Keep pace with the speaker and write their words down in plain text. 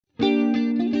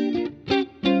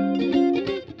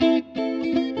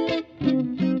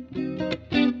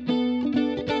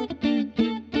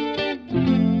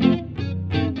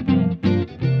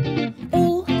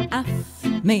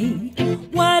me.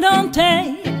 Why don't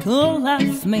take all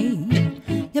of me?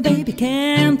 Yeah, baby,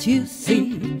 can't you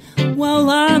see? Well,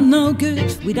 I'm no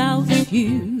good without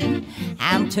you.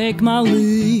 And take my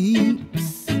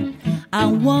lips, I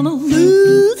wanna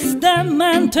lose them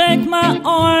and take my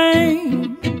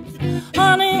arms.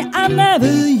 Honey, I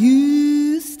never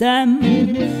used them.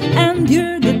 And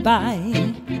your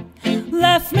goodbye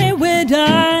left me with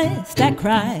eyes that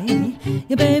cry.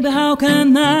 Yeah, baby, how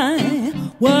can I,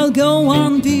 well, go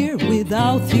on, dear,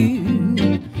 without you?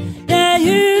 Yeah,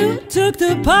 you took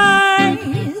the part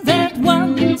that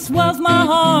once was my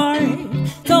heart.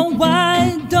 So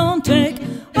why don't take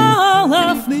all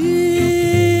of me?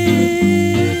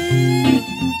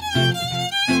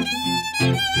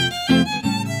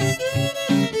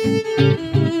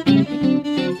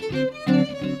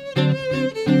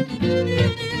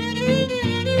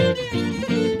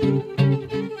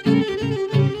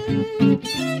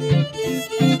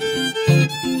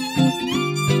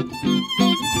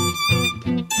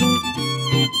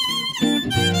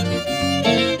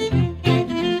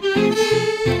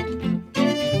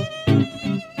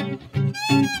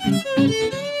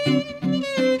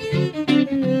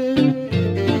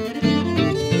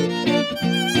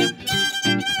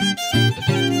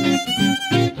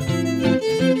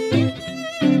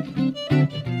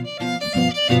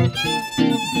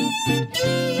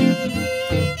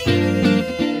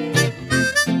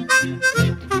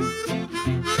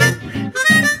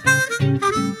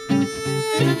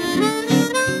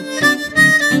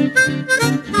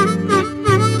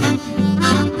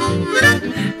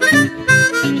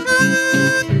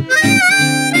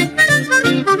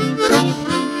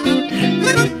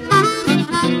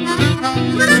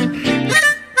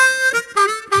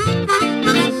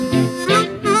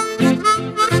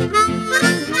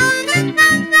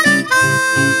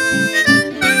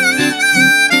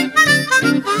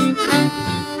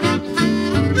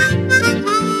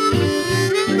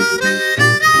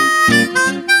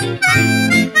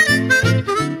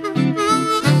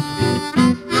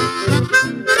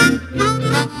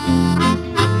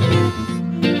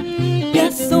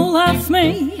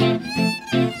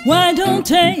 Why don't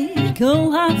take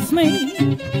all of me?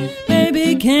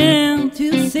 Baby, can't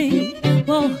you see?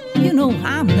 Well, you know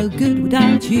I'm no good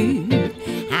without you.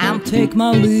 And take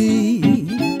my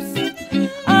lips,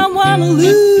 I wanna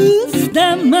lose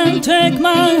them and take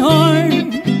my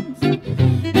arms.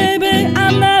 Baby, I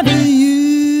never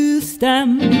used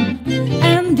them.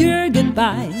 And your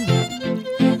goodbye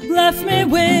left me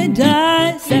with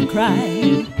eyes that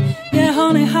cry. Yeah,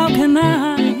 honey, how can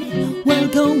I, well,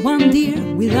 go on, dear,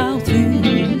 without you?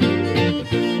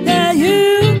 Yeah,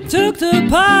 you took the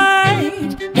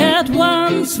part that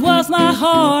once was my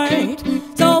heart.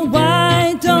 So why